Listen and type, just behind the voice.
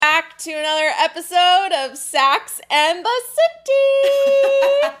to another episode of Sacks and the City.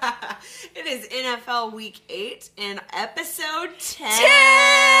 It is NFL Week 8 and episode 10.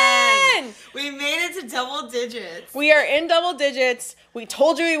 10! We made it to double digits. We are in double digits. We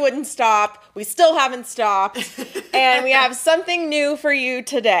told you we wouldn't stop. We still haven't stopped. And we have something new for you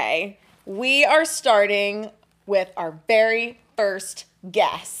today. We are starting with our very first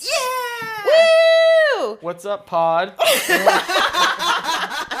guest. Yeah! Woo! What's up, pod?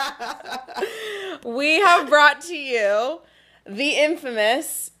 We have brought to you the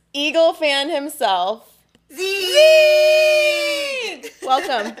infamous Eagle fan himself, Zeke!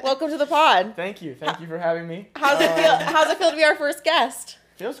 Welcome to the pod. Thank you for having me. How's it feel? How's it feel to be our first guest?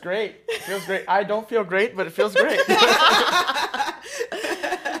 Feels great. I don't feel great, but it feels great. Do you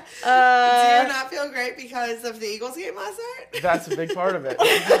not feel great because of the Eagles game last night? That's a big part of it.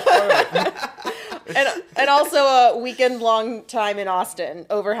 And also a weekend-long time in Austin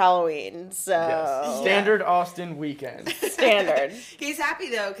over Halloween. So Yes. Standard Austin weekend. standard. He's happy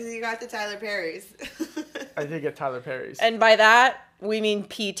though because he got the Tyler Perry's. I did get Tyler Perry's. And by that, we mean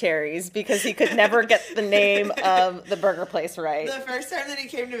P. Terry's, because he could never get the name of the burger place right. The first time that he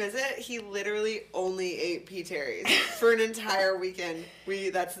came to visit, he literally only ate P. Terry's for an entire weekend.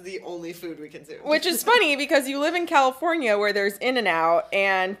 That's the only food we consumed. Which is funny because you live in California where there's In-N-Out,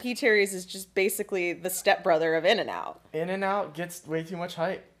 and P. Terry's is just basically the stepbrother of In-N-Out. In-N-Out gets way too much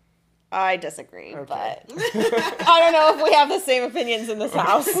hype. I disagree, Okay. but I don't know if we have the same opinions in this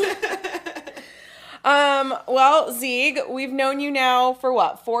house. Well, Zieg, we've known you now for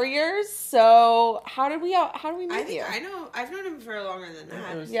what, 4 years? So how did we meet you? I've known him for longer than It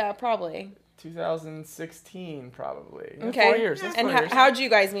that. was Yeah, probably. 2016, probably. Yeah, Okay. 4 years. That's And 4 years. how'd you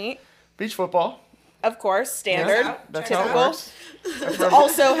guys meet? Beach football. Of course, standard. Yeah. That's Check how it it out. works. That's where,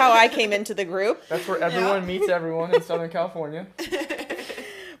 Also how I came into the group. that's where everyone meets everyone in Southern California.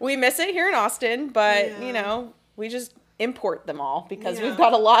 We miss it here in Austin, but, Yeah. we just import them all because Yeah. we've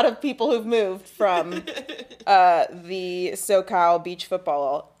got a lot of people who've moved from the SoCal beach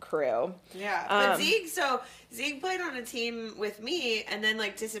football crew. Yeah, but Um, Zeke played on a team with me and then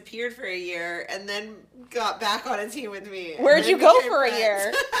disappeared for a year and then got back on a team with me. and Where'd then you go became for a friends.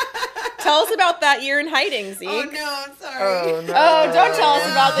 year? Tell us about that year in hiding, Zeke. Oh no, I'm sorry. Oh, no. Oh, don't tell us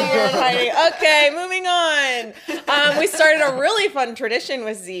about the year in hiding. Okay, moving on. We started a really fun tradition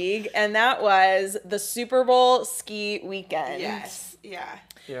with Zieg, and that was the Super Bowl ski weekend. Yes, yeah.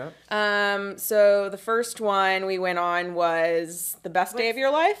 Yeah. So the first one we went on was the best day of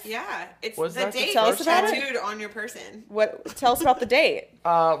your life. Yeah, it's Was the that the date Tell us that's about it. tattooed on your person. What? Tell us about the date.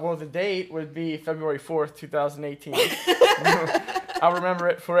 Well, the date would be February 4th, 2018. I'll remember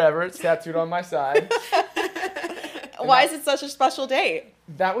it forever. It's tattooed on my side. Why is it such a special date?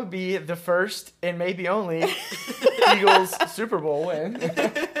 That would be the first and maybe only Eagles Super Bowl win.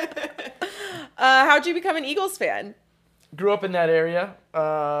 How'd you become an Eagles fan? Grew up in that area.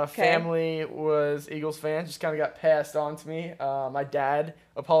 Family was Eagles fans. Just kind of got passed on to me. My dad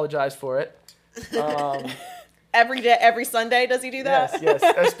apologized for it. Every day, every Sunday, does he do that? Yes.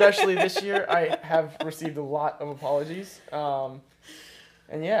 Especially this year, I have received a lot of apologies.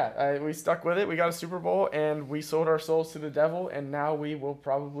 And yeah, we stuck with it. We got a Super Bowl, and we sold our souls to the devil, and now we will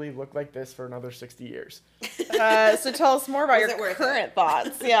probably look like this for another 60 years. So tell us more about Was it your worth current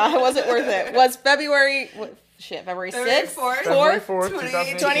thoughts. Yeah, was it worth it? Was February February 6th? 4th, February 4th,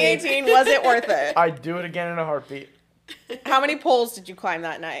 2018, was it worth it? I'd do it again in a heartbeat. How many poles did you climb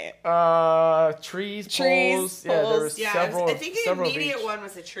that night? Trees, poles. poles. Yeah, there was Yeah, several. I think the several of immediate each. one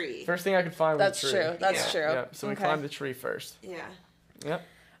was a tree. First thing I could find was That's a tree. true. That's Yeah. true. Yeah, so we Okay. climbed the tree first. Yeah. Yep.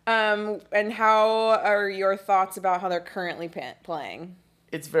 And how are your thoughts about how they're currently playing?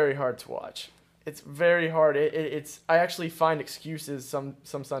 It's very hard to watch. It's very hard. It's. I actually find excuses some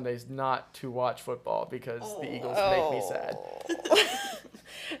Sundays not to watch football because the Eagles make me sad.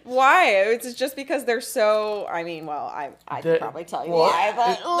 Why? It's just because they're so. I mean, well, I can probably tell you why,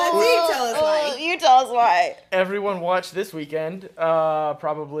 but Let Zeke tell us why. You tell us why. Everyone watched this weekend.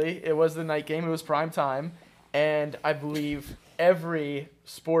 Probably it was the night game. It was prime time, and I believe every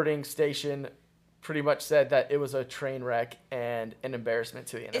sporting station pretty much said that it was a train wreck and an embarrassment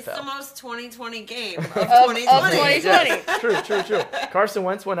to the NFL. It's the most 2020 game of Of 2020. 2020. Yes, true. Carson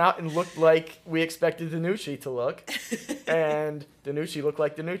Wentz went out and looked like we expected Danucci to look, and Danucci looked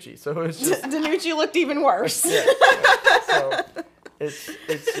like Danucci. So it was just Danucci looked even worse. yeah. So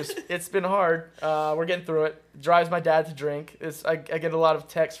it's been hard. We're getting through it. Drives my dad to drink. I get a lot of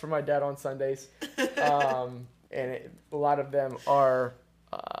texts from my dad on Sundays, and a lot of them are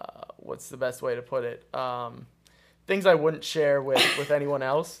what's the best way to put it? things I wouldn't share with anyone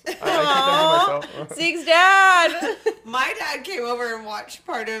else. I keep them to myself. Zeke's dad. My dad came over and watched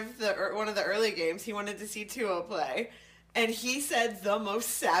part of one of the early games. He wanted to see Tua play. And he said the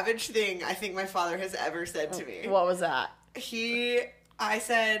most savage thing I think my father has ever said to me. What was that? I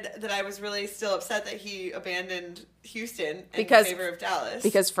said that I was really still upset that he abandoned Houston in favor of Dallas.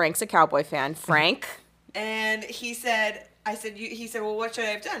 Because Frank's a Cowboy fan. Frank. And he said, well, what should I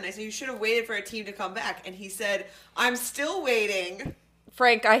have done? I said, you should have waited for a team to come back. And he said, I'm still waiting.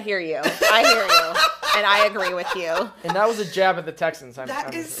 Frank, I hear you. I hear you. And I agree with you. And that was a jab at the Texans.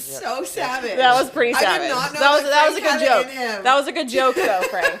 That is so savage. That was pretty savage. I did not know that was a good joke. Him. That was a good joke, though,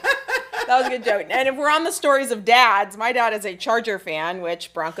 Frank. That was a good joke. And if we're on the stories of dads, my dad is a Charger fan,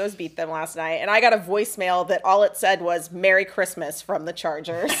 which Broncos beat them last night. And I got a voicemail that all it said was "Merry Christmas" from the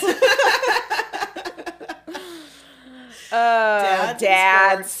Chargers.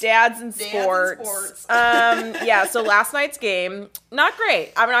 Dads and sports. Yeah, so last night's game, not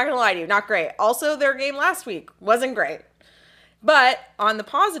great. I'm not going to lie to you, not great. Also, their game last week wasn't great. But on the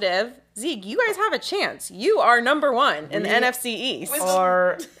positive, Zeke, you guys have a chance. You are number one in the NFC East.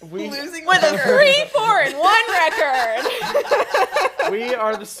 Losing with a 3-4-1 record. We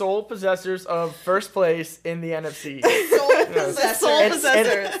are the sole possessors of first place in the NFC. Sole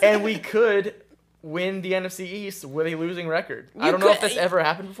possessors. And we could win the NFC East with a losing record. I don't know if that's ever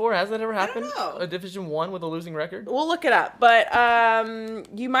happened before. Has that ever happened? I don't know. A Division 1 with a losing record? We'll look it up. But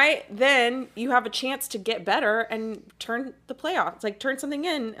you have a chance to get better and turn the playoffs, like turn something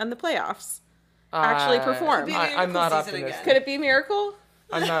in the playoffs. Actually perform. I'm not optimistic. Could it be a miracle?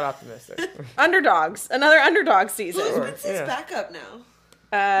 I'm not optimistic. Underdogs. Another underdog season. Who's his backup now?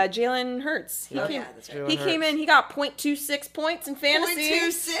 Jalen Hurts. He came in. He got .26 points in fantasy.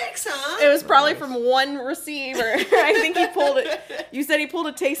 0.26, huh? It was probably from one receiver. I think he pulled it. You said he pulled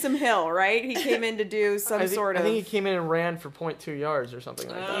a Taysom Hill, right? He came in to do some sort of. I think he came in and ran for 0.2 yards or something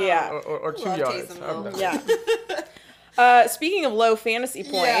like that. Yeah, or 2 yards. Yeah. Speaking of low fantasy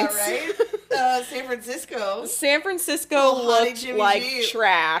points, yeah, right. San Francisco looked like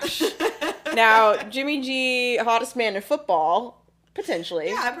trash. Now Jimmy G, hottest man in football. Potentially.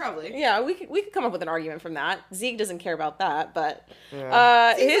 Yeah, probably. Yeah, we could come up with an argument from that. Zeke doesn't care about that, but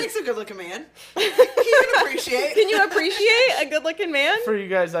Zeke's a good-looking man. He can appreciate. Can you appreciate a good-looking man? For you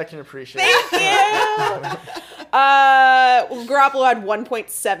guys, I can appreciate. Thank you. Garoppolo had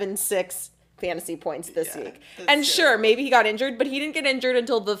 1.76 fantasy points this week, and sure, maybe he got injured, but he didn't get injured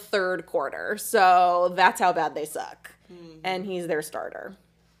until the third quarter. So that's how bad they suck, and he's their starter.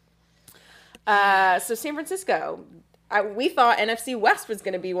 So San Francisco. We thought NFC West was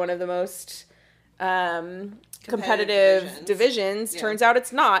going to be one of the most competitive divisions. Yeah. Turns out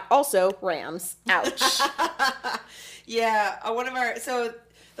it's not. Also, Rams. Ouch. Yeah,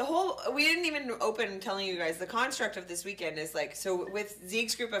 we didn't even open telling you guys the construct of this weekend is like, so with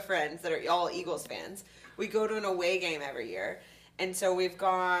Zeke's group of friends that are all Eagles fans, we go to an away game every year. And so we've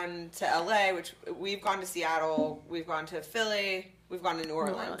gone to LA, we've gone to Seattle, we've gone to Philly, we've gone to New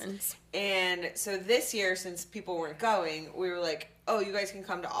Orleans. And so this year, since people weren't going, we were like, oh, you guys can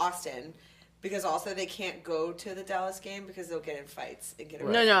come to Austin. Because also they can't go to the Dallas game because they'll get in fights and get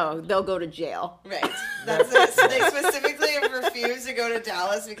arrested. No, they'll go to jail. Right. That's it. So they specifically refuse to go to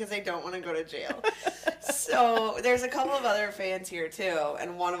Dallas because they don't want to go to jail. So there's a couple of other fans here too,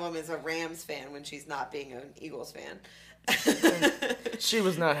 and one of them is a Rams fan when she's not being an Eagles fan. She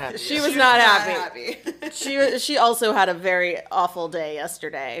was not happy. She was not happy. She also had a very awful day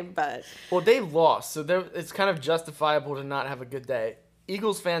yesterday, but they lost, so it's kind of justifiable to not have a good day.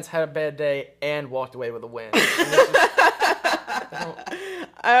 Eagles fans had a bad day and walked away with a win. I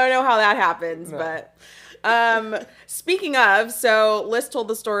don't know how that happens, but speaking of, so Liz told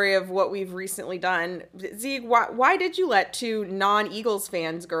the story of what we've recently done. Zeke, why did you let 2 non-Eagles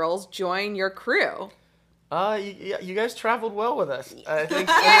fans girls join your crew? You guys traveled well with us. I think.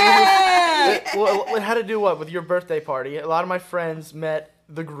 It had to do with your birthday party. A lot of my friends met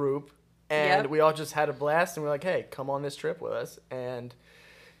the group, and we all just had a blast. And we're like, "Hey, come on this trip with us." And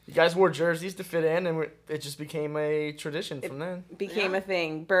you guys wore jerseys to fit in, and it just became a tradition from then. It became a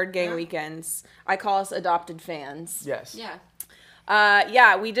thing. Bird Gang weekends. I call us adopted fans. Yes. Yeah.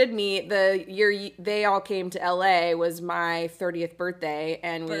 We did meet. The year they all came to LA was my 30th birthday,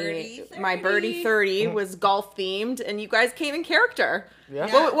 and my Birdie 30 was golf themed, and you guys came in character.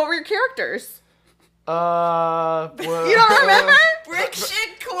 Yeah. What were your characters? You don't remember? Brick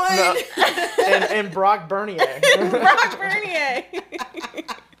Shit Coin. And Brock Bernier. Brock Bernier.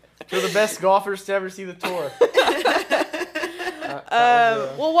 They're the best golfers to ever see the tour.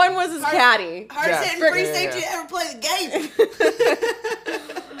 One was his caddy. Hardest hitting free safety to ever play the game.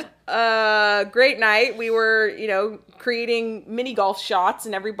 great night. We were, creating mini golf shots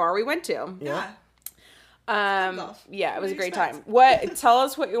in every bar we went to. Yeah. Golf. Yeah, it was a What do great you expect? time. Tell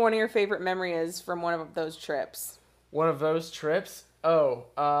us what one of your favorite memory is from one of those trips. One of those trips? Oh,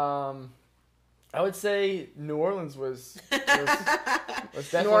 I would say New Orleans was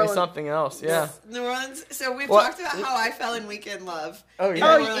definitely Orleans. something else. Yeah. New Orleans. So we've Well, talked about how I fell in Weekend Love. Oh, in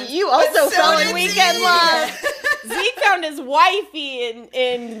yeah. New Orleans. You also But so fell in did Weekend Zeke. Love. Zeke found his wifey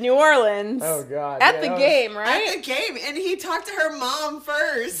in New Orleans. Oh, God. At yeah, the that was- game, right? At the game, and he talked to her mom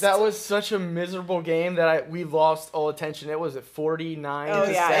first. That was such a miserable game that we lost all attention. It was at 49. Oh,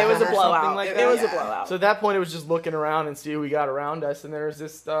 to yeah, it was a 7 or blowout. something like It that. was a Yeah. blowout. So at that point, it was just looking around and see who we got around us. And there was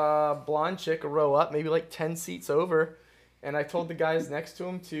this blonde chick a row up, maybe like 10 seats over. And I told the guys next to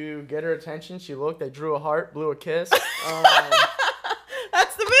him to get her attention. She looked, I drew a heart, blew a kiss.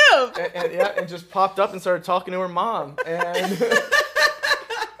 That's the move. And just popped up and started talking to her mom. And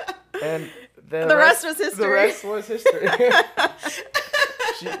the rest was history. The rest was history.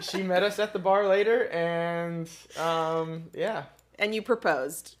 she met us at the bar later, and yeah, And you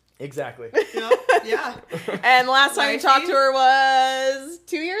proposed. exactly. Yeah. And the last time you Wifey? talked to her was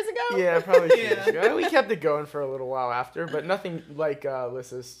 2 years ago? Yeah, probably 2 years Yeah. ago. We kept it going for a little while after, but nothing like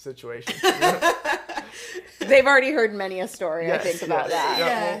Lissa's situation. They've already heard many a story, I think, about that.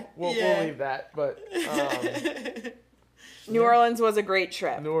 Yeah. We'll Yeah. leave that, but New Orleans was a great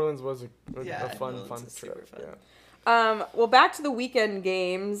trip. New Orleans was a Yeah, fun, New Orleans fun was trip. super fun. Yeah. Well, back to the weekend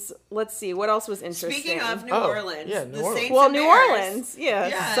games. Let's see, what else was interesting? Speaking of New Oh, Orleans, yeah, New the Orleans. Saints well, and New Bears, Orleans, yeah,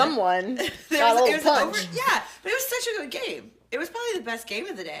 Yeah. someone There got a was, little it was punch. yeah, but it was such a good game. It was probably the best game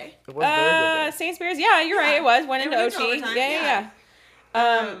of the day. It was a very good. Day. Saints Bears, yeah, you're right, it was. Went into went OT. into overtime,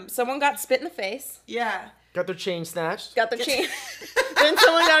 Yeah. Someone got spit in the face. Yeah. Got their chain snatched. Got the chain. Then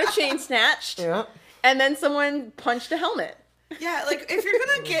someone got a chain snatched. Yeah. And then someone punched a helmet. Yeah, like if you're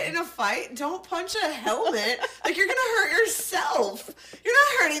gonna get in a fight, don't punch a helmet. Like you're gonna hurt yourself. You're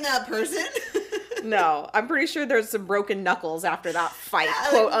not hurting that person. No, I'm pretty sure there's some broken knuckles after that fight, Yeah,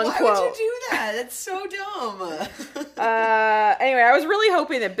 quote like, unquote. Why would you do that? That's so dumb. Anyway, I was really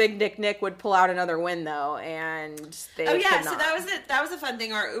hoping that Big Nick would pull out another win though, and they Oh yeah, could so not. that was it. That was the fun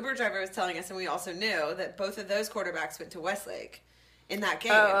thing. Our Uber driver was telling us, and we also knew that both of those quarterbacks went to Westlake in that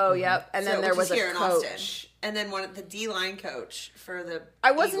game. Oh, yep. And So, then there which was is a here in coach. Austin. And then the D-line coach for the I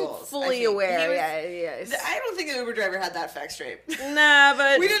wasn't Eagles, fully think. aware. He was- Yeah. I don't think the Uber driver had that fact straight. Nah,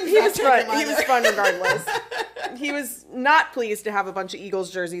 but We didn't he was fact check fun. him He was either. fun regardless. He was not pleased to have a bunch of Eagles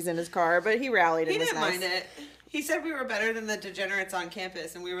jerseys in his car, but he rallied and He was didn't nice. mind it. He said we were better than the degenerates on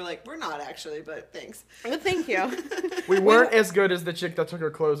campus, and we were like, we're not actually, but thanks. Well, thank you. We weren't as good as the chick that took her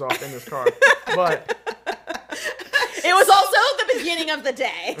clothes off in this car, but It was also the beginning of the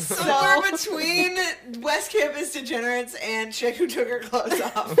day. Somewhere between West Campus degenerates and chick who took her clothes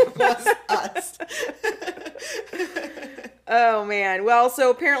off was us. Oh man. Well, so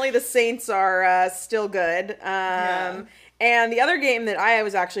apparently the Saints are still good. Yeah. And the other game that I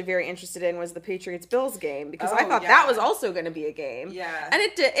was actually very interested in was the Patriots-Bills game because I Oh, thought yeah. that was also going to be a game. Yeah. And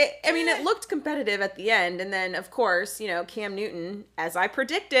it looked competitive at the end. And then, of course, Cam Newton, as I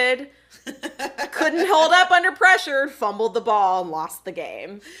predicted, couldn't hold up under pressure, fumbled the ball, and lost the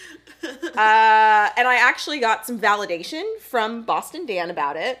game. And I actually got some validation from Boston Dan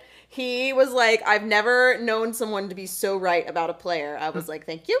about it. He was like, I've never known someone to be so right about a player. I was like,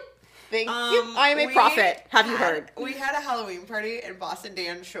 thank you. Thank you. I am a prophet. Have you heard? We had a Halloween party, and Boston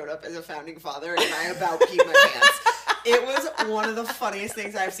Dan showed up as a founding father, and I about peed my pants. It was one of the funniest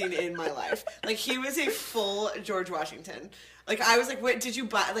things I've seen in my life. Like, he was a full George Washington. Like, I was like, wait, did you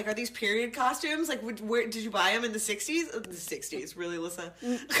buy, like, are these period costumes? Like, where did you buy them in the 60s? The 60s, really, Alyssa?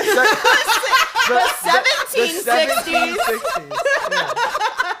 the 1760s. 1760s. Yeah.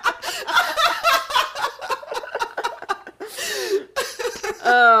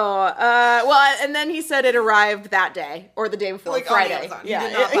 Well, and then then he said it arrived that day or the day before, Like, on Friday. Amazon. He Yeah,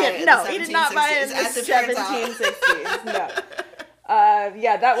 did not buy it in no, the he did not buy it in the 1760s, as it turns out. 1760s. No.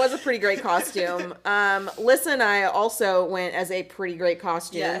 Yeah, that was a pretty great costume. Lissa and I also went as a pretty great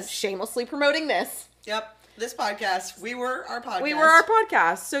costume. Yes. Shamelessly promoting this. Yep. This podcast, we were our podcast. We were our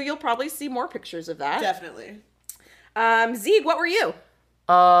podcast, so you'll probably see more pictures of that. Definitely. Zieg, what were you?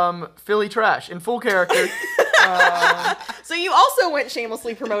 Philly trash in full character. So you also went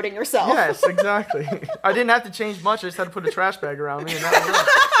shamelessly promoting yourself. Yes, exactly. I didn't have to change much. I just had to put a trash bag around me, and that was it.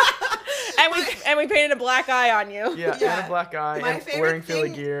 and we painted a black eye on you. Yeah, Yeah. and a black eye, My and favorite wearing Philly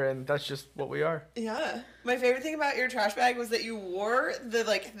thing- gear, and that's just what we are. Yeah. My favorite thing about your trash bag was that you wore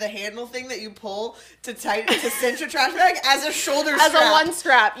the handle thing that you pull to cinch your trash bag as a shoulder As strap. a one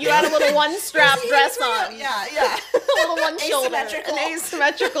strap. You had a little one strap He dress was wearing on. a- Yeah, yeah. A little one shoulder. Asymmetrical. An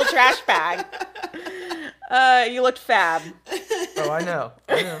asymmetrical trash bag. You looked fab. Oh, I know.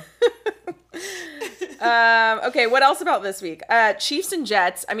 Okay, what else about this week? Chiefs and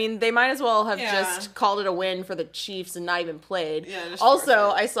Jets. I mean, they might as well have Yeah. just called it a win for the Chiefs and not even played. Yeah, just Also,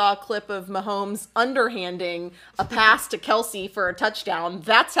 forfeit. I saw a clip of Mahomes underhanding a pass to Kelsey for a touchdown.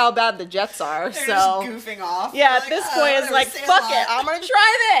 That's how bad the Jets are. They're so, just goofing off. yeah, They're at this like, point, it's whatever, like, say a fuck lot. it. I'm going to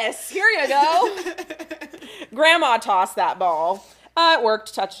try this. Here you go. Grandma tossed that ball. It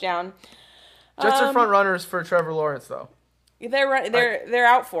worked. Touchdown. Jets are front runners for Trevor Lawrence, though. They're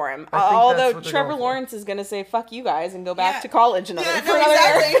out for him. I think that's Although what they're Trevor going for. Lawrence is going to say "fuck you guys" and go back Yeah. to college for Yeah, no, another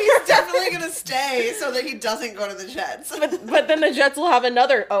exactly. year. He's definitely gonna stay so that he doesn't go to the Jets. But then the Jets will have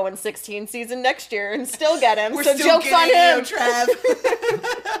another 0-16 season next year and still get him. We're So still jokes on getting him. you,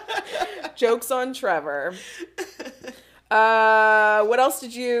 Trev. Jokes on Trevor. What else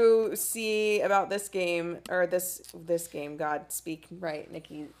did you see about this game or this game? God, speak right,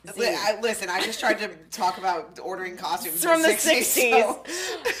 Nikki. Z. Listen, I just tried to talk about ordering costumes It's from in the 60s. 60s. So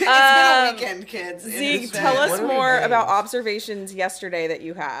it's been a weekend, kids. It Zeke, has tell been- us What are more the about names? observations yesterday that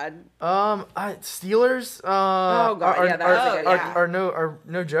you had. Steelers. Oh, God, are, yeah, that was a good one. are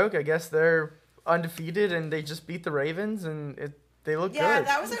no joke. I guess they're undefeated and they just beat the Ravens and they look Yeah, good.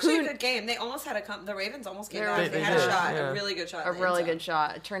 that was actually Who- a good game. They almost had the Ravens almost came They- back. They, they had did, a shot, yeah. a really good shot. A in the really end zone. good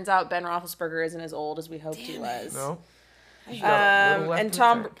shot. It turns out Ben Roethlisberger isn't as old as we hoped he Damn was. it. No. He's got a little left And in the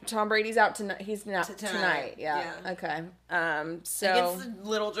Tom tank. Brady's out tonight. He's not Tonight, tonight. Yeah. yeah. Okay. So Against the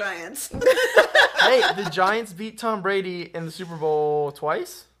Little Giants. Hey, the Giants beat Tom Brady in the Super Bowl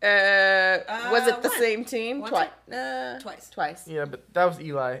twice. was it the one. same team? One Twice. Twice. Twice. Yeah, but that was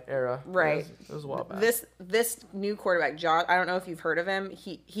Eli era. Right. It was a while back. This new quarterback, Josh. I don't know if you've heard of him.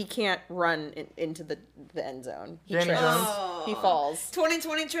 He can't run into the end zone. He Danny trips. Jones? Oh. He falls.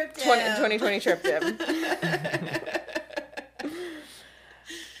 2020 tripped him. 2020 tripped him.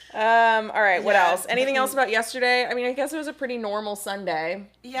 All right. What Yeah. else? Anything else about yesterday? I mean, I guess it was a pretty normal Sunday.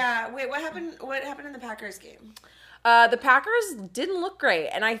 Yeah. Wait. What happened? What happened in the Packers game? The Packers didn't look great,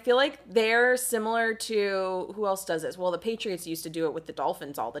 and I feel like they're similar to who else does this? Well, the Patriots used to do it with the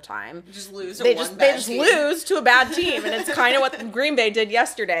Dolphins all the time. Just lose. To They one just bad they team. lose to a bad team, and it's kind of what Green Bay did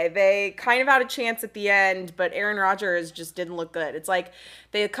yesterday. They kind of had a chance at the end, but Aaron Rodgers just didn't look good. It's like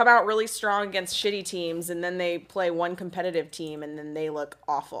they come out really strong against shitty teams, and then they play one competitive team, and then they look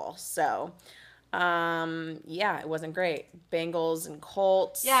awful. So, yeah, it wasn't great. Bengals and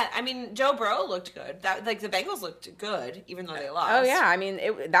Colts. Yeah, I mean Joe Burrow looked good. That the Bengals looked good, even though they lost. Oh yeah, I mean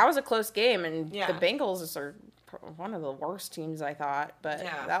that was a close game, and Yeah. the Bengals are one of the worst teams I thought, but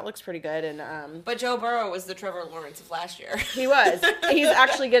Yeah. that looks pretty good. And But Joe Burrow was the Trevor Lawrence of last year. he was. He's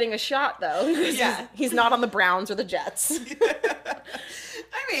actually getting a shot though. Yeah. he's not on the Browns or the Jets.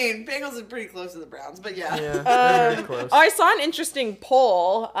 I mean, Bengals are pretty close to the Browns, but yeah. Yeah, they're very close. Oh, I saw an interesting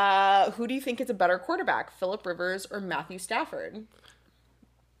poll. Who do you think is a better quarterback, Phillip Rivers or Matthew Stafford?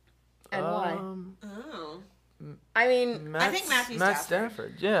 And why? Oh. I mean, Matt, think Matthew Matt Stafford.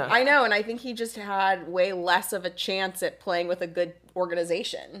 Stafford. Yeah. I know, and I think he just had way less of a chance at playing with a good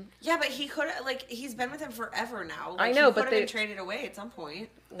organization. Yeah, but he could have, like, he's been with him forever now. I Like, know, he but could have they- been traded away at some point.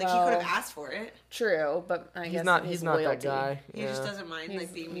 Like, Well- he could have asked for it. True, but I he's guess not. his He's not loyalty. that guy. He yeah. just doesn't mind,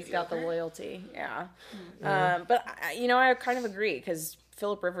 like, being He's got the mediocre. loyalty, yeah. But I kind of agree because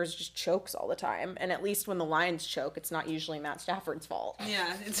Phillip Rivers just chokes all the time, and at least when the Lions choke, it's not usually Matt Stafford's fault.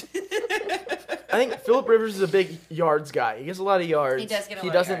 Yeah. I think Philip Rivers is a big yards guy. He gets a lot of yards. He does get a lot He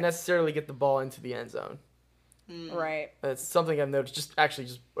of doesn't yards. necessarily get the ball into the end zone. Right. That's something I've noticed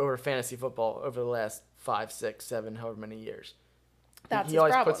just over fantasy football over the last 5, 6, 7, however many years. That's he his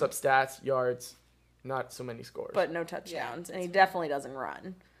always problem. puts up stats, yards, not so many scores. But no touchdowns, and he definitely doesn't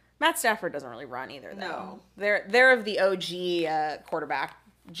run. Matt Stafford doesn't really run either, though. No. They're of the OG quarterback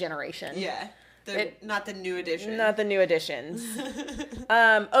generation. Yeah. Not the new addition. Not the new additions.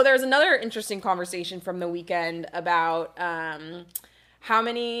 There's another interesting conversation from the weekend about how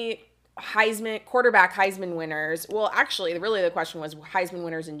many quarterback Heisman winners. Well, actually, really the question was Heisman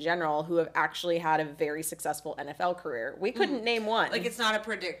winners in general who have actually had a very successful NFL career. We couldn't name one. Like, it's not a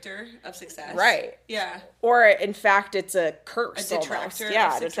predictor of success. Right. Yeah. Or in fact, it's a curse. A almost. detractor of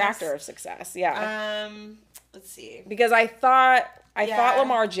Yeah, success? detractor of success. Yeah. Let's see. Because I thought Yeah.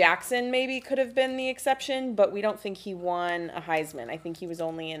 Lamar Jackson maybe could have been the exception, but we don't think he won a Heisman. I think he was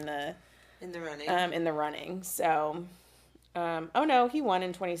only in the In the running. running. So Oh no, he won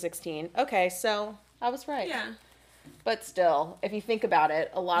in 2016. Okay, so I was right. Yeah. But still, if you think about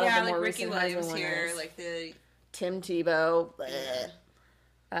it, a lot of the more Ricky recent Williams Heisman here, winners, like the Tim Tebow,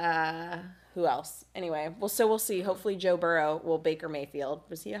 who else? Anyway, we'll see. Hopefully Joe Burrow will Baker Mayfield.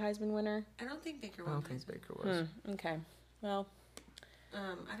 Was he a Heisman winner? I don't think Baker I won. don't think Baker was. Okay. Well,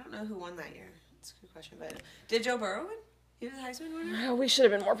 I don't know who won that year. That's a good question, but did Joe Burrow win? He was a Heisman winner? we should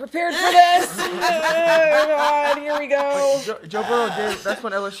have been more prepared for this. Oh God, here we go. Joe Burrow did. That's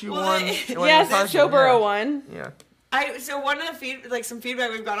when LSU won. Yes, Joe Burrow won. Yeah. So one of the some feedback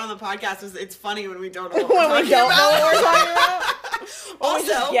we've got on the podcast was it's funny when we don't know When what we don't know what we're talking about.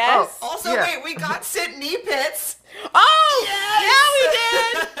 Also, Yes. Wait, we got sent knee pits. Oh, Yes! yeah, we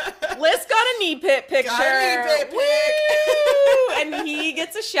did. Liz got a knee pit picture. Got a knee pit pic. Woo! And he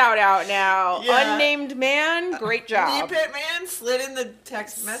gets a shout out now. Yeah. Unnamed man, great Knee job. pit man slid in the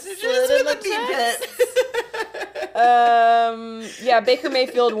text messages Slid in with the a knee pit. Yeah, Baker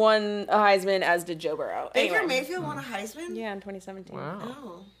Mayfield won a Heisman, as did Joe Burrow. Baker Anyway. Mayfield won a Heisman? Yeah, in 2017. Wow.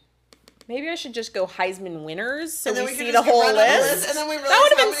 Oh. Maybe I should just go Heisman winners so And then we we see could the just whole run down the list. and then we realized That would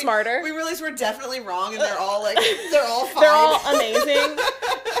have how been many- smarter. We realized we're definitely wrong, and they're all fine. They're all amazing.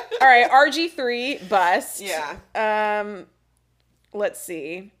 All right, RG3 bust. Yeah. Let's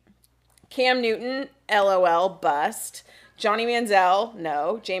see. Cam Newton, LOL, bust. Johnny Manziel,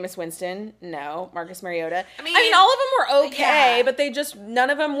 no. Jameis Winston, no. Marcus Mariota. I mean, all of them were okay, yeah. but none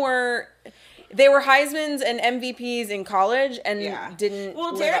of them were. They were Heismans and MVPs in college and didn't.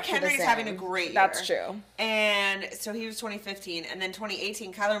 Well, live Derrick up to the Henry's same. having a great year. That's true. And so he was 2015, and then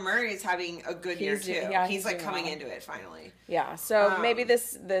 2018, Kyler Murray is having a good year too. Yeah, he's like doing coming well. into it finally. Yeah, so maybe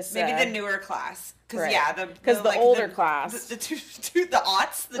this Maybe the newer class, because right. the the older class, the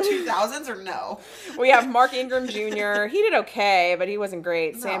aughts, the 2000s, or no. We have Mark Ingram Jr. He did okay, but he wasn't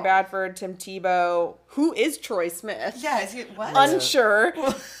great. No. Sam Bradford, Tim Tebow. Who is Troy Smith? Yeah, is he what? Unsure.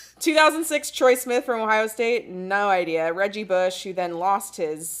 2006 Troy Smith from Ohio State, no idea. Reggie Bush, who then lost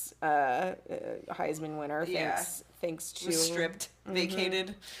his Heisman winner, thanks to was stripped,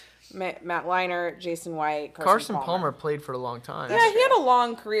 vacated. Matt Leinart, Jason White, Carson Palmer played for a long time. Yeah, he had a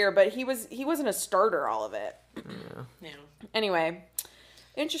long career, but he wasn't a starter all of it. Yeah. Anyway,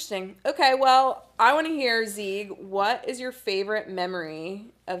 interesting. Okay, well, I want to hear, Zieg, what is your favorite memory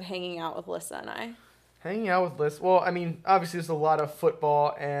of hanging out with Lissa and I? Hanging out with Liz. Well, I mean, obviously there's a lot of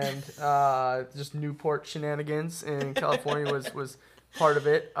football and just Newport shenanigans in California was part of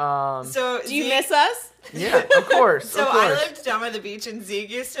it. So do you miss us? Yeah, of course. So of course. I lived down by the beach, and Zieg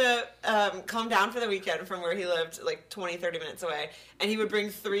used to come down for the weekend from where he lived, like 20, 30 minutes away, and he would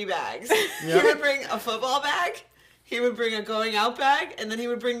bring 3 bags. Yep. He would bring a football bag, he would bring a going out bag, and then he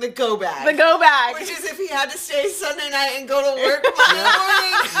would bring the go bag. The go bag. Which is if he had to stay Sunday night and go to work Monday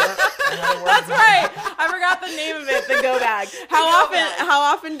morning. That's right. I forgot the name of it, the go bag. How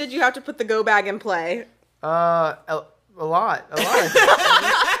often did you have to put the go bag in play? A lot.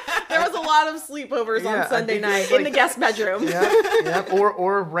 There was a lot of sleepovers Yeah, on Sunday I think it night was in like- the guest bedroom. Yeah.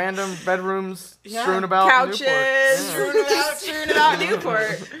 Or random bedrooms strewn about Couches, Newport. strewn about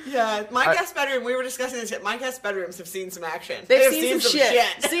Newport. Yeah, my guest bedroom, we were discussing this shit. My guest bedrooms have seen some action. They've seen some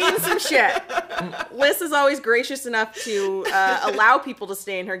shit. Seen some shit. Liz is always gracious enough to allow people to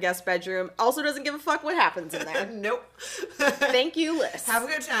stay in her guest bedroom. Also doesn't give a fuck what happens in there. Nope. Thank you, Liz. Have a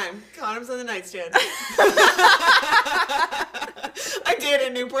good time. Condoms on the nightstand. I did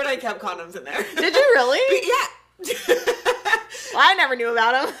in Newport. I kept condoms in there. Did you really? Yeah. Well, I never knew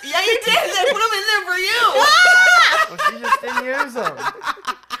about them. Yeah, you did. They put them in there for you. Well, she just didn't use them.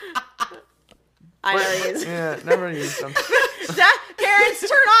 I know these. Yeah, never used them. Parents,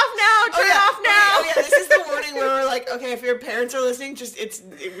 turn off now. Turn off now. Oh, yeah, this is the warning where we're like, okay, if your parents are listening, just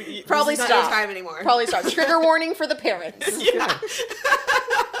Probably this is stop. not your time anymore. Probably stop. Trigger warning for the parents. Yeah.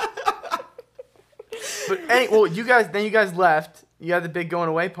 But you guys left. You had the big going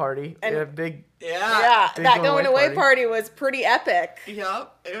away party. And- You had a big. Yeah, Big that going away party was pretty epic.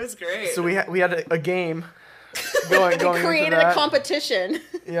 Yep, it was great. So we had a game going We into created that. a competition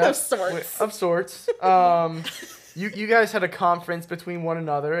Yeah, of sorts. Of sorts. You guys had a conference between one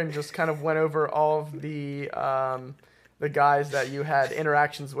another and just kind of went over all of the guys that you had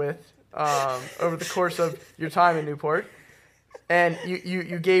interactions with over the course of your time in Newport. And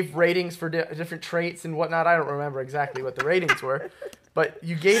you gave ratings for different traits and whatnot. I don't remember exactly what the ratings were, but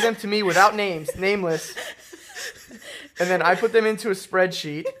you gave them to me without names, nameless. And then I put them into a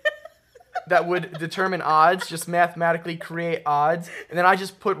spreadsheet that would determine odds, just mathematically create odds. And then I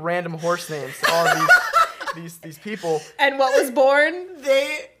just put random horse names to all of these people. And what was born?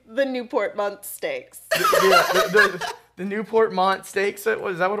 The Newport Month Stakes. The Newport Mont Stakes.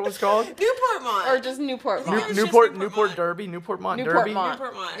 Was that what it was called? Newport Mont. Or just Newport Mont. it was just Newport Newport Mont. Derby. Newport Mont Newport Derby. Mont.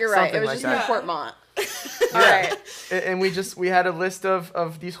 Newport Mont. You're right. Something It was like just that. Newport Mont. All right. And we had a list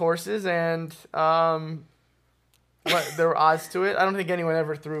of these horses, and there were odds to it. I don't think anyone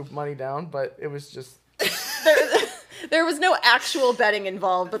ever threw money down, but it was just. There was no actual betting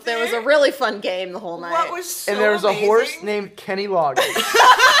involved, but there was a really fun game the whole night. What was so And there was a amazing- horse named Kenny Loggins.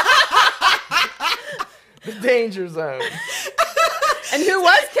 The Danger Zone. And who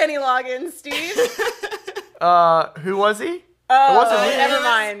was Kenny Loggins, Steve? Who was he? Oh, It wasn't me. never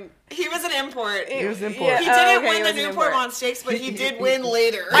mind. He was an import. He was import. He Oh, didn't okay, win he the was an Newport import. Mont Stakes, but he did win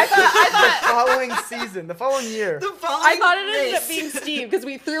later. I thought following season, the following year. The following I thought it ended race. up being Steve because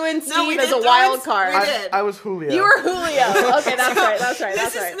we threw in Steve No, we as did a throw wild in- card. we did. I was Julio. You were Julio. Okay, that's right. That's right.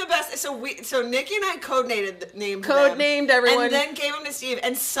 This That's is right. the best. So Nikki and I named Code them, named everyone. and then gave them to Steve.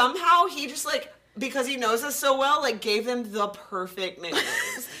 And somehow he just because he knows us so well, gave them the perfect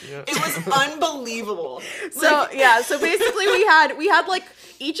nicknames. Yeah. It was unbelievable. So yeah, so basically we had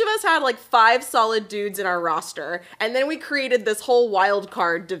each of us had 5 solid dudes in our roster, and then we created this whole wild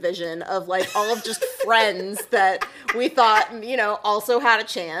card division of all of just friends that we thought also had a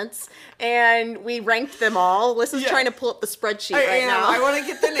chance, and we ranked them all. Lissa's Yeah. trying to pull up the spreadsheet I right am. now. I want to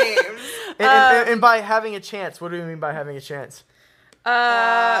get the names. And by having a chance, what do we mean by having a chance?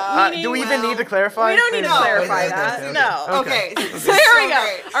 Meaning- Do we even need to clarify? We don't need to No. clarify Okay, that. okay, okay. No. Okay. So here we go.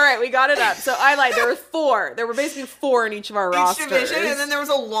 great. All right, we got it up. So I lied. There were 4. There were basically 4 in each of our Each rosters. division, and then there was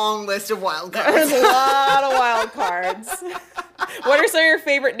a long list of wild There's cards. a lot of wild cards. What are some of your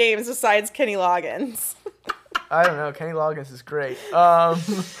favorite names besides Kenny Loggins? I don't know. Kenny Loggins is great.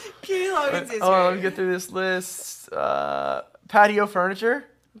 Kenny Loggins is Let me great. get through this list. Patio Furniture.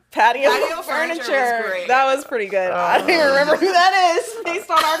 Patio Patio Furniture Furniture. was great. That was pretty good. I don't even remember who that is based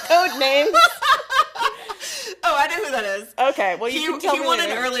on our code names. Oh, I know who that is. Okay, well you He can tell me won the an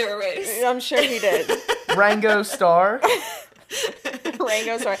name. earlier race. I'm sure he did. Rango Star.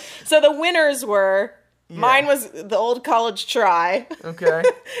 Rango, sorry. So the winners were. Mine was the Old College Try. Okay.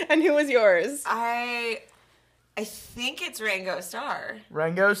 And who was yours? I think it's Rango Star,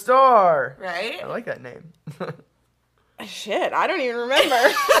 Rango Star. right? I like that name. Shit, I don't even remember.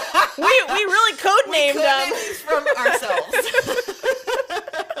 we really code named Could them. name these from ourselves.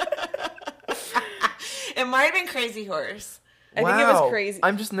 It might have been Crazy Horse. I think it was crazy.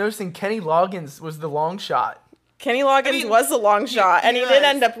 I'm just noticing Kenny Loggins was the long shot. Kenny Loggins mean, was the long shot, and he did was.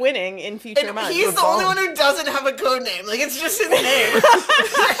 end up winning in future And months. he's the only one who doesn't have a code name. It's just his name.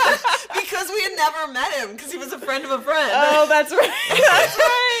 Because we had never met him, because he was a friend of a friend. Oh, that's right. That's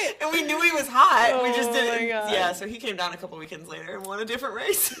right. And we knew he was hot. We just Oh didn't. my God. Yeah, so he came down a couple weekends later and won a different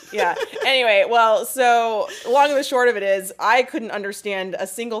race. Yeah. Anyway, well, so long and the short of it is, I couldn't understand a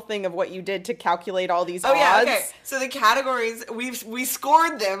single thing of what you did to calculate all these Oh odds. yeah, okay. So the categories we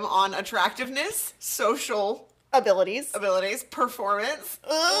scored them on attractiveness, social Abilities. abilities, performance.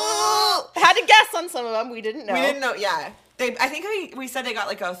 Had to guess on some of them. We didn't know. We didn't know. Yeah, I think we said they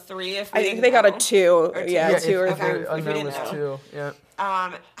got a 3. If we I think didn't they got a know. 2. Or two. Yeah, Yeah, 2 or if 3. the unknown didn't was know. 2. Yeah.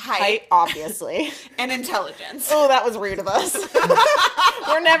 Height Obviously. and intelligence. Oh, that was rude of us.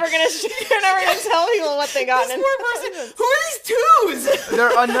 We're never gonna tell people what they got. This in poor person. Who are these 2s?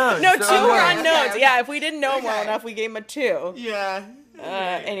 They're unknowns. No, They're 2 were unknowns. unknowns. Okay. Yeah, if we didn't know them well Okay. enough, we gave them a 2. Yeah.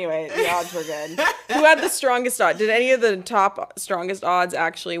 Anyway, the odds were good. Who had the strongest odds? Did any of the top strongest odds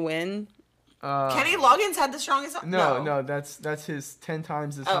actually win? Kenny Loggins had the strongest. No, that's his 10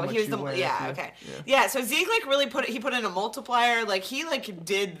 times as how Oh, much he was you the win. yeah. Okay. Yeah. So Zeke really put in a multiplier. He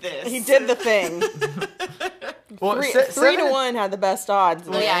did this. He did the thing. Well, 3 to 1 had the best odds.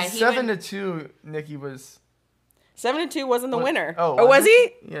 Oh, yeah. He 7 went- to 2, Nikki was. 7 to 2 wasn't the winner. Oh, or was he?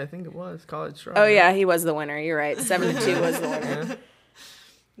 Yeah, I think it was college strong. Oh yeah, he was the winner. You're right. 7 to 2 was the winner.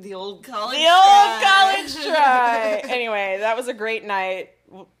 The old college. The old try. college try. Anyway, that was a great night.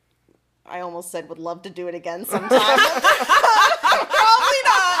 I almost said would love to do it again sometime. Probably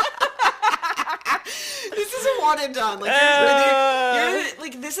not. This is a one and done.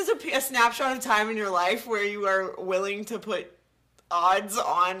 This is a snapshot of time in your life where you are willing to put odds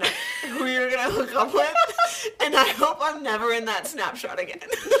on who you're gonna hook up with, and I hope I'm never in that snapshot again.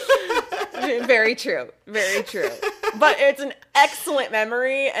 Very true. Very true. But it's an excellent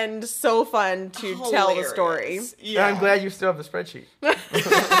memory and so fun to tell the story. Hilarious. And Yeah. I'm glad you still have the spreadsheet.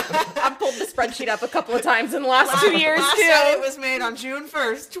 I've pulled the spreadsheet up a couple of times in the last 2 years Last too. night it was made on June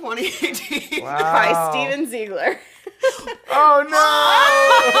 1st, 2018. Wow. By Steven Ziegler. Oh no!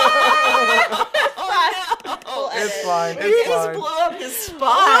 Oh, no. We'll edit. It's fine. You It's just fine. blew up his spot.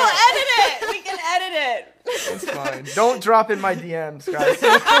 We'll edit it. We can edit it. It's fine. Don't drop in my DMs, guys.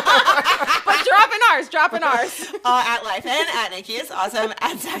 But drop in ours. At Life and at Nikki is awesome.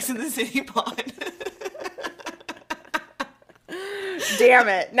 At Sax in the City Pod. Damn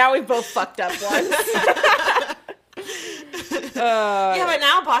it. Now we've both fucked up once. Yeah, but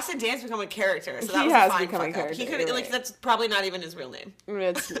now Boston Dan's become a character, so that He was has a fine become a fuck up. character, He could you're like right. that's probably not even his real name.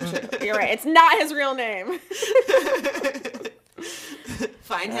 It's true. You're right. It's not his real name.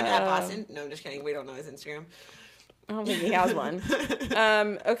 Find him at Boston. No, I'm just kidding. We don't know his Instagram. I don't think he has one.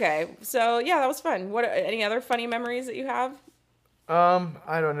 Okay. So yeah, that was fun. What any other funny memories that you have?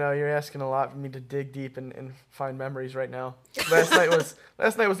 I don't know. You're asking a lot for me to dig deep and find memories right now. Last night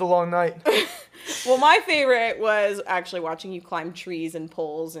was a long night. Well, my favorite was actually watching you climb trees and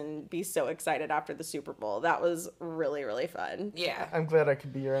poles and be so excited after the Super Bowl. That was really, really fun. Yeah. I'm glad I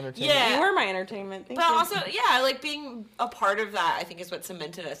could be your entertainment. Yeah. You were my entertainment. Thank But you. also, yeah, like being a part of that, I think is what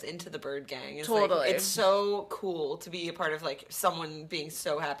cemented us into the Bird Gang. It's Totally. Like, it's so cool to be a part of like someone being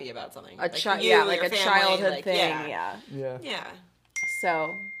so happy about something. a like child, you, yeah, like your a family, childhood like, thing. Yeah. Yeah. Yeah.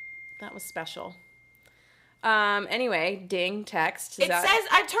 So that was special. Anyway, ding text. It says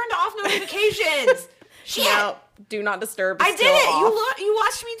I turned off notifications. Shit. No, do not disturb. I is did still it. off. You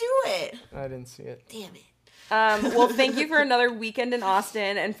watched me do it. I didn't see it. Damn it. Well, thank you for another weekend in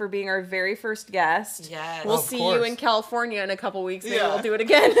Austin and for being our very first guest. Yes. We'll Of see course. you in California in a couple weeks. Maybe Yeah. we'll do it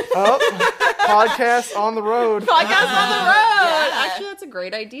again. Oh, podcast on the road. Podcast on the road. Yeah. Actually, that's a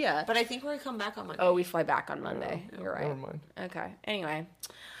great idea. But I think we're gonna come back on Monday. Oh, we fly back on Monday. You're right. Never mind. Okay. Anyway.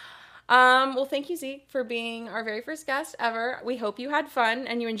 Well, thank you, Zeke, for being our very first guest ever. We hope you had fun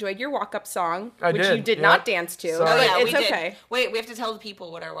and you enjoyed your walk-up song, I which did, you did yeah. not dance to. Sorry. Oh But yeah, it's we did. okay. Wait, we have to tell the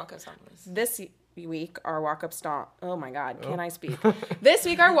people what our walk-up song was. This week, our walk-up song. Oh my God, can I speak? This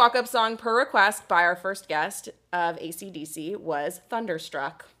week, our walk-up song, per request by our first guest of AC/DC, was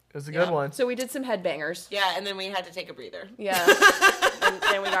 "Thunderstruck." It was a good Yeah. one. So we did some headbangers. Yeah, and then we had to take a breather. Yeah. And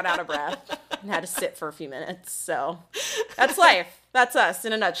then we got out of breath and had to sit for a few minutes. So that's life. That's us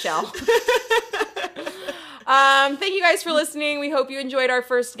in a nutshell. Thank you guys for listening. We hope you enjoyed our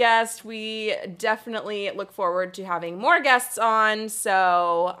first guest. We definitely look forward to having more guests on.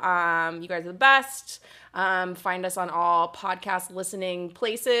 So you guys are the best. Find us on all podcast listening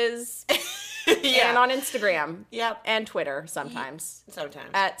places and on Instagram. Yep. And Twitter sometimes. Sometimes.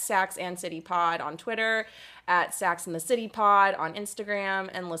 At Sax and City Pod on Twitter, at Sax and the City Pod on Instagram,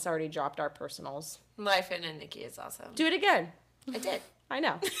 and Liz already dropped our personals. Life and Nikki is awesome. Do it again. I did. I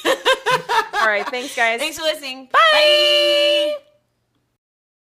know. All right, thanks guys. Thanks for listening. Bye.